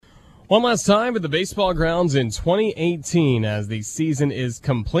One last time at the baseball grounds in 2018 as the season is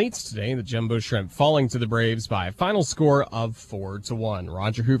complete. Today, the Jumbo Shrimp falling to the Braves by a final score of 4-1.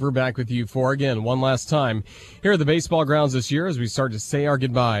 Roger Hoover back with you for, again, one last time here at the baseball grounds this year as we start to say our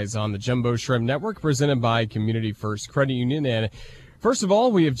goodbyes on the Jumbo Shrimp Network presented by Community First Credit Union. And first of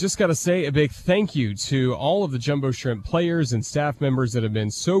all, we have just got to say a big thank you to all of the Jumbo Shrimp players and staff members that have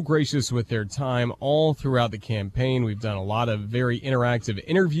been so gracious with their time all throughout the campaign. We've done a lot of very interactive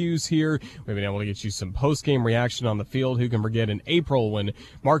interviews here. We've been able to get you some post-game reaction on the field. Who can forget in April when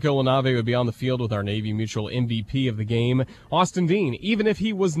Marco LaNave would be on the field with our Navy Mutual MVP of the game, Austin Dean. Even if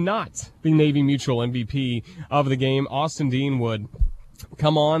he was not the Navy Mutual MVP of the game, Austin Dean would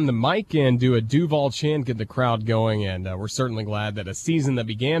come on the mic and do a Duval chant, get the crowd going, and we're certainly glad that a season that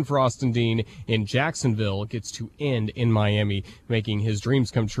began for Austin Dean in Jacksonville gets to end in Miami, making his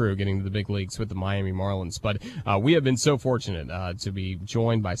dreams come true, getting to the big leagues with the Miami Marlins. But we have been so fortunate to be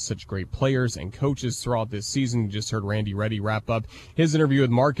joined by such great players and coaches throughout this season. You just heard Randy Reddy wrap up his interview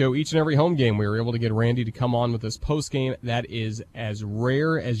with Marco. Each and every home game, we were able to get Randy to come on with us post-game. That is as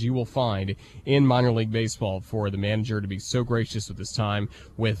rare as you will find in minor league baseball for the manager to be so gracious with his time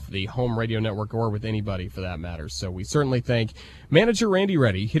with the home radio network or with anybody for that matter. So we certainly thank manager Randy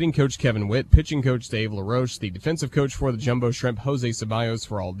Reddy, hitting coach Kevin Witt, pitching coach Dave LaRoche, the defensive coach for the Jumbo Shrimp, Jose Ceballos,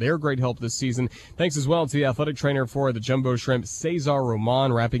 for all their great help this season. Thanks as well to the athletic trainer for the Jumbo Shrimp, Cesar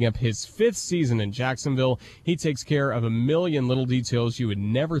Roman, wrapping up his 5th season in Jacksonville. He takes care of a million little details you would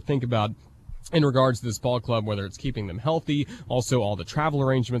never think about in regards to this ball club, whether it's keeping them healthy, also all the travel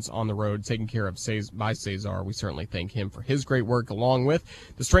arrangements on the road taken care of by Cesar. We certainly thank him for his great work, along with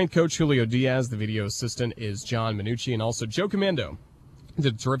the strength coach Julio Diaz. The video assistant is John Minucci, and also Joe Commando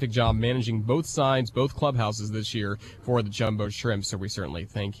did a terrific job managing both sides, both clubhouses this year for the Jumbo Shrimp, so we certainly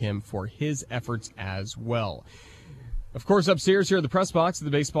thank him for his efforts as well. Of course, upstairs here at the press box at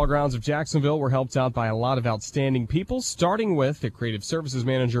the baseball grounds of Jacksonville, we're helped out by a lot of outstanding people, starting with the creative services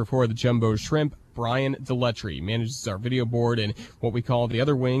manager for the Jumbo Shrimp, Brian Deletry. He manages our video board and what we call the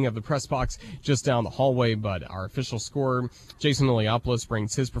other wing of the press box just down the hallway. But our official scorer, Jason Iliopoulos,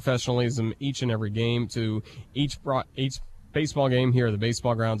 brings his professionalism each and every game to each baseball game here at the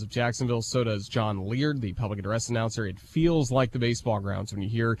baseball grounds of Jacksonville. So does John Leard, the public address announcer. It feels like the baseball grounds when you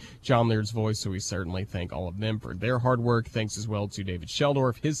hear John Leard's voice, so we certainly thank all of them for their hard work. Thanks as well to David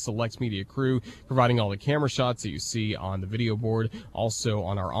Sheldorf, his select media crew, providing all the camera shots that you see on the video board, also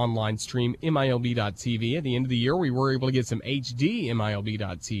on our online stream, MILB.TV. At the end of the year, we were able to get some HD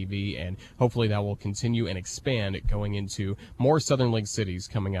MILB.TV, and hopefully that will continue and expand going into more Southern League cities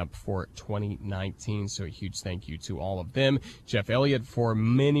coming up for 2019. So a huge thank you to all of them. Jeff Elliott, for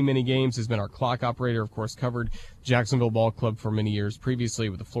many, many games, has been our clock operator. Of course, covered Jacksonville Ball Club for many years previously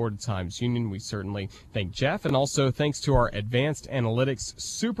with the Florida Times Union. We certainly thank Jeff. And also thanks to our advanced analytics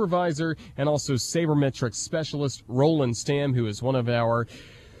supervisor and also sabermetrics specialist, Roland Stam, who is one of our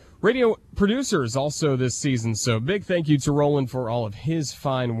radio producers also this season. So big thank you to Roland for all of his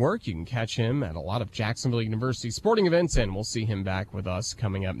fine work. You can catch him at a lot of Jacksonville University sporting events, and we'll see him back with us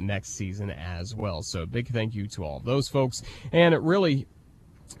coming up next season as well. So big thank you to all of those folks. And it really,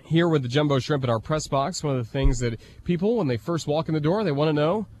 here with the Jumbo Shrimp at our press box, one of the things that people, when they first walk in the door, they want to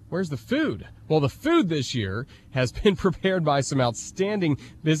know, where's the food? Well, the food this year has been prepared by some outstanding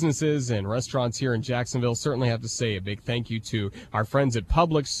businesses and restaurants here in Jacksonville. Certainly have to say a big thank you to our friends at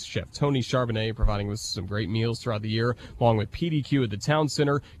Publix, Chef Tony Charbonnet, providing us some great meals throughout the year, along with PDQ at the Town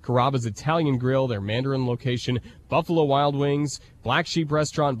Center, Carrabba's Italian Grill, their Mandarin location, Buffalo Wild Wings, Black Sheep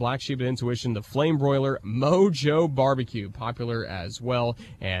Restaurant, Black Sheep at Intuition, the Flame Broiler, Mojo Barbecue, popular as well.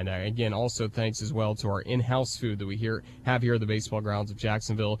 And again, also thanks as well to our in-house food that we have here at the baseball grounds of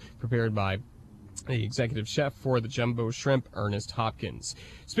Jacksonville, prepared by the executive chef for the Jumbo Shrimp, Ernest Hopkins.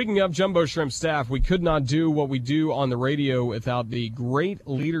 Speaking of Jumbo Shrimp staff, we could not do what we do on the radio without the great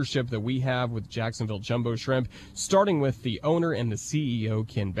leadership that we have with Jacksonville Jumbo Shrimp, starting with the owner and the CEO,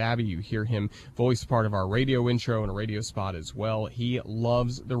 Ken Babby. You hear him voice part of our radio intro and a radio spot as well. He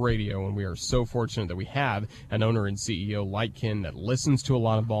loves the radio, and we are so fortunate that we have an owner and CEO like Ken that listens to a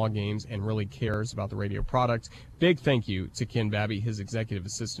lot of ball games and really cares about the radio product. Big thank you to Ken Babby, his executive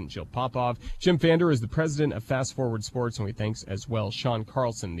assistant, Jill Popov. Jim Fander is the president of Fast Forward Sports, and we thanks as well Sean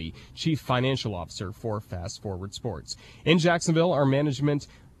Carlson, the chief financial officer for Fast Forward Sports. In Jacksonville, our management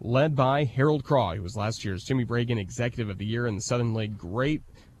led by Harold Craw, who was last year's Jimmy Bragan Executive of the Year in the Southern League. Great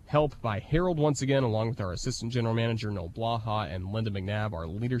help by Harold once again, along with our assistant general manager, Noel Blaha, and Linda McNabb, our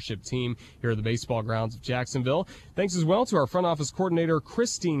leadership team here at the baseball grounds of Jacksonville. Thanks as well to our front office coordinator,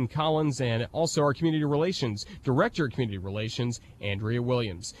 Christine Collins, and also our community relations, director of community relations, Andrea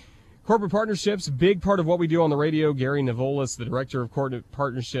Williams. Corporate partnerships, big part of what we do on the radio. Gary Navolis, the director of corporate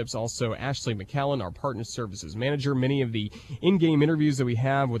partnerships. Also, Ashley McCallan, our partner services manager. Many of the in-game interviews that we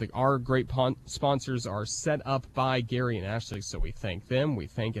have with our great sponsors are set up by Gary and Ashley, so we thank them. We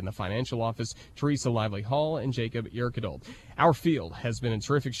thank in the financial office Teresa Lively Hall and Jacob Yerkedold. Our field has been in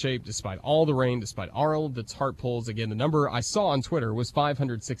terrific shape despite all the rain, despite all the tarp pulls. Again, the number I saw on Twitter was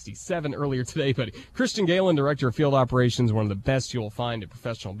 567 earlier today, but Christian Galen, director of field operations, one of the best you'll find in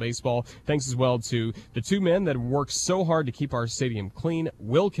professional baseball. Thanks as well to the two men that work so hard to keep our stadium clean,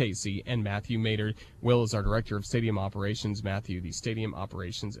 Will Casey and Matthew Maynard. Will is our director of stadium operations, Matthew, the stadium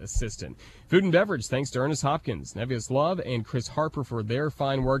operations assistant. Food and beverage, thanks to Ernest Hopkins, Nevius Love, and Chris Harper for their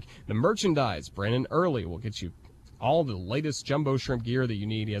fine work. The merchandise, Brandon Early will get you all the latest Jumbo Shrimp gear that you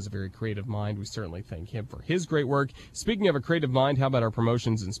need. He has a very creative mind. We certainly thank him for his great work. Speaking of a creative mind, how about our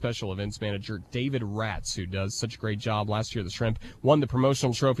promotions and special events manager, David Ratz, who does such a great job. Last year, the Shrimp won the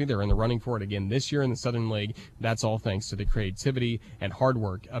promotional trophy. They're in the running for it again this year in the Southern League. That's all thanks to the creativity and hard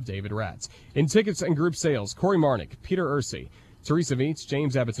work of David Ratz. In tickets and group sales, Corey Marnick, Peter Ursay, Teresa Vietz,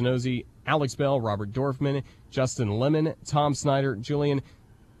 James Abatanozzi, Alex Bell, Robert Dorfman, Justin Lemon, Tom Snyder, Julian,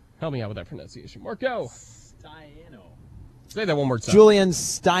 help me out with that pronunciation, Marco. Say that one more time. Julian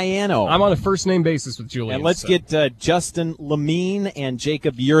Stiano. I'm on a first-name basis with Julian. And let's get Justin Lamine and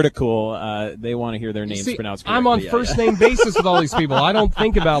Jacob Yurtikul. They want to hear their names pronounced correctly. I'm on first-name basis with all these people. I don't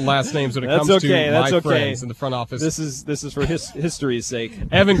think about last names when it comes to my friends in the front office. This is for history's sake.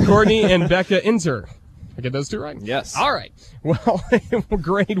 Evan Courtney and Becca Inter. I get those two right? Yes. All right. Well,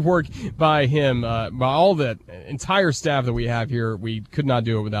 great work by him, by all the entire staff that we have here. We could not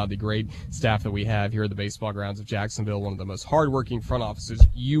do it without the great staff that we have here at the baseball grounds of Jacksonville, one of the most hardworking front offices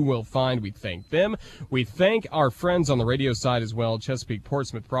you will find. We thank them. We thank our friends on the radio side as well, Chesapeake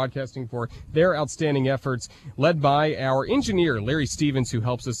Portsmouth Broadcasting, for their outstanding efforts, led by our engineer, Larry Stevens, who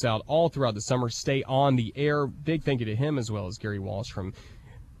helps us out all throughout the summer, stay on the air. Big thank you to him, as well as Gary Walsh from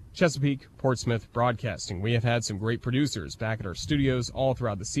Chesapeake Portsmouth Broadcasting. We have had some great producers back at our studios all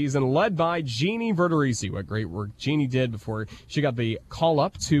throughout the season, led by Jeannie Verderisi. What great work Jeannie did before she got the call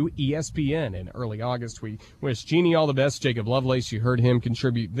up to ESPN in early August. We wish Jeannie all the best. Jacob Lovelace, you heard him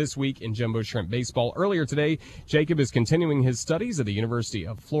contribute this week in Jumbo Shrimp Baseball. Earlier today, Jacob is continuing his studies at the University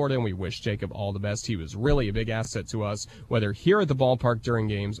of Florida, and we wish Jacob all the best. He was really a big asset to us, whether here at the ballpark during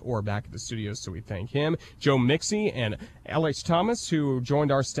games or back at the studios, so we thank him. Joe Mixie and Alex Thomas, who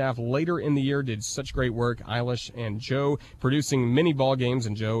joined our staff later in the year, did such great work. Eilish and Joe producing many ball games,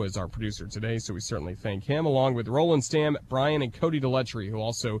 and Joe is our producer today, so we certainly thank him, along with Roland Stam, Brian, and Cody Deletry, who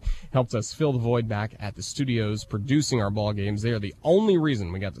also helped us fill the void back at the studios producing our ball games. They are the only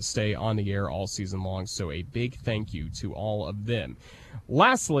reason we got to stay on the air all season long, so a big thank you to all of them.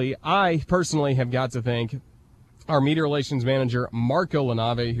 Lastly, I personally have got to thank our media relations manager, Marco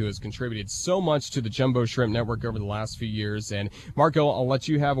Lanave, who has contributed so much to the Jumbo Shrimp Network over the last few years. And Marco, I'll let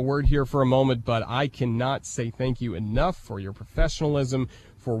you have a word here for a moment, but I cannot say thank you enough for your professionalism,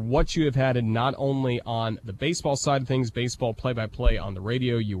 for what you have had, not only on the baseball side of things, baseball play-by-play on the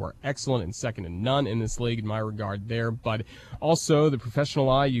radio. You are excellent and second to none in this league in my regard there, but also the professional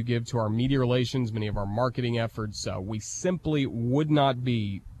eye you give to our media relations, many of our marketing efforts. We simply would not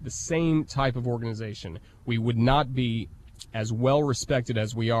be the same type of organization. We would not be as well respected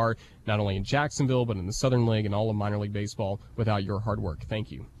as we are, not only in Jacksonville, but in the Southern League and all of minor league baseball, without your hard work.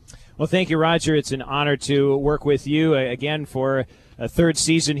 Thank you. Well, thank you, Roger. It's an honor to work with you again for a third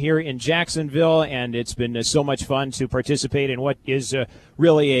season here in Jacksonville, and it's been so much fun to participate in what is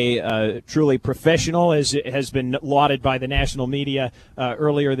really a truly professional, as it has been lauded by the national media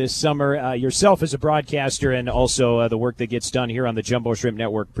earlier this summer. Yourself as a broadcaster, and also the work that gets done here on the Jumbo Shrimp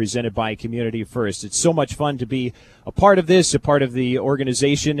Network presented by Community First. It's so much fun to be a part of this, a part of the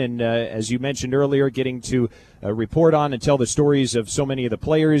organization, and as you mentioned earlier, getting to report on and tell the stories of so many of the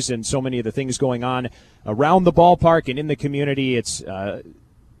players and so many of the things going on around the ballpark and in the community. It's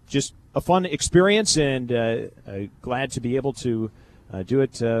just a fun experience, and glad to be able to do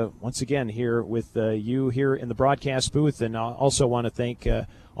it once again here with you here in the broadcast booth. And I also want to thank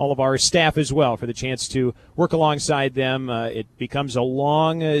all of our staff as well for the chance to work alongside them. It becomes a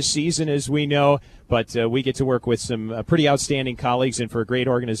long season, as we know, but we get to work with some pretty outstanding colleagues and for a great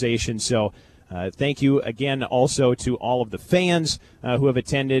organization. So thank you again also to all of the fans who have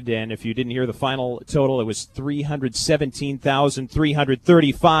attended. And if you didn't hear the final total, it was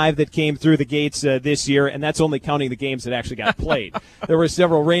 317,335 that came through the gates this year, and that's only counting the games that actually got played. There were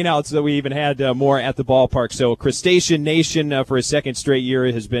several rainouts that we even had more at the ballpark. So Crustacean Nation for a second straight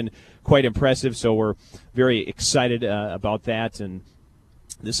year has been quite impressive, so we're very excited about that. And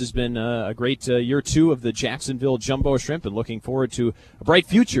This has been a great year two of the Jacksonville Jumbo Shrimp, and looking forward to a bright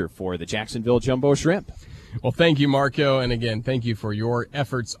future for the Jacksonville Jumbo Shrimp. Well, thank you, Marco, and again, thank you for your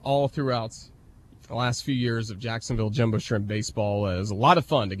efforts all throughout the last few years of Jacksonville Jumbo Shrimp baseball. It was a lot of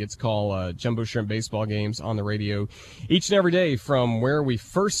fun to get to call Jumbo Shrimp baseball games on the radio each and every day from where we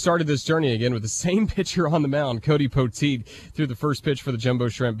first started this journey, again with the same pitcher on the mound. Cody Poteet threw the first pitch for the Jumbo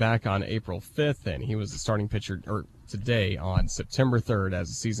Shrimp back on April 5th, and he was the starting pitcher today on September 3rd as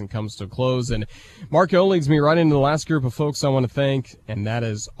the season comes to a close. And Marco leads me right into the last group of folks I want to thank, and that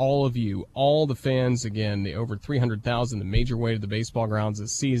is all of you, all the fans, again, the over 300,000 that made your way to the baseball grounds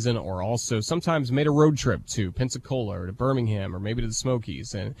this season, or also sometimes made a road trip to Pensacola or to Birmingham or maybe to the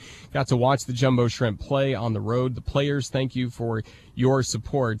Smokies and got to watch the Jumbo Shrimp play on the road. The players, thank you for your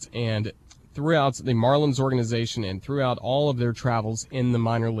support. And throughout the Marlins organization and throughout all of their travels in the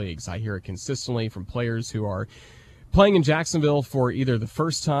minor leagues, I hear it consistently from players who are playing in Jacksonville for either the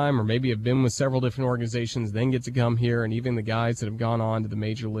first time or maybe have been with several different organizations, then get to come here, and even the guys that have gone on to the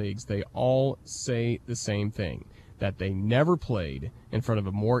major leagues, they all say the same thing, that they never played in front of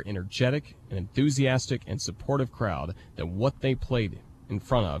a more energetic and enthusiastic and supportive crowd than what they played in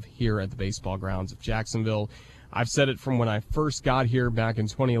front of here at the baseball grounds of Jacksonville. I've said it from when I first got here back in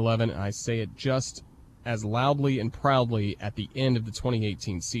 2011, and I say it just as loudly and proudly at the end of the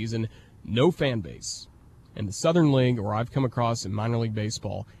 2018 season. No fan base in the Southern League, or I've come across in minor league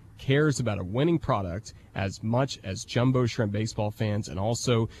baseball, cares about a winning product as much as Jumbo Shrimp baseball fans, and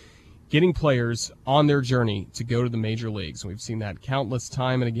also getting players on their journey to go to the major leagues. We've seen that countless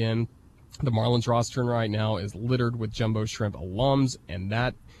time and again. The Marlins roster right now is littered with Jumbo Shrimp alums, and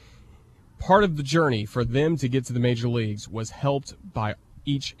that part of the journey for them to get to the major leagues was helped by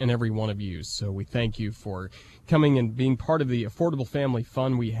each and every one of you. So we thank you for coming and being part of the affordable family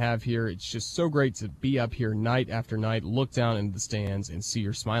fun we have here. It's just so great to be up here night after night, look down into the stands and see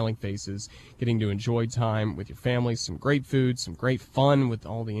your smiling faces, getting to enjoy time with your family, some great food, some great fun with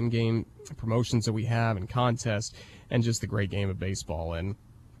all the in-game promotions that we have and contests, and just the great game of baseball. And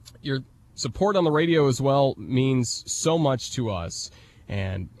your support on the radio as well means so much to us.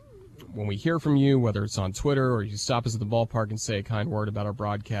 And when we hear from you, whether it's on Twitter or you stop us at the ballpark and say a kind word about our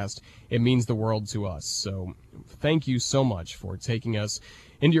broadcast, it means the world to us. So thank you so much for taking us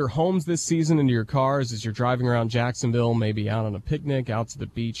into your homes this season, into your cars as you're driving around Jacksonville, maybe out on a picnic, out to the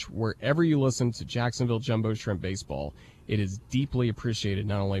beach, wherever you listen to Jacksonville Jumbo Shrimp Baseball. It is deeply appreciated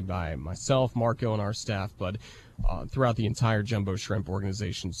not only by myself, Marco, and our staff, but throughout the entire Jumbo Shrimp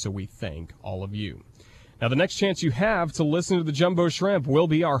organization. So we thank all of you. Now, the next chance you have to listen to the Jumbo Shrimp will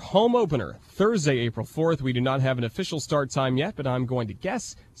be our home opener, Thursday, April 4th. We do not have an official start time yet, but I'm going to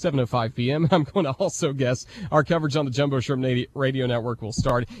guess 7:05 p.m. I'm going to also guess our coverage on the Jumbo Shrimp Radio Network will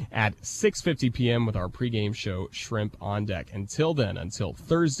start at 6:50 p.m. with our pregame show, Shrimp on Deck. Until then, until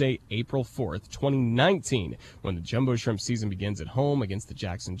Thursday, April 4th, 2019, when the Jumbo Shrimp season begins at home against the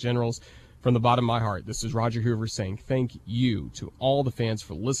Jackson Generals. From the bottom of my heart, this is Roger Hoover saying thank you to all the fans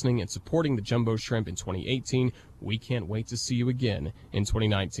for listening and supporting the Jumbo Shrimp in 2018. We can't wait to see you again in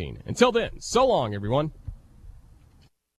 2019. Until then, so long, everyone.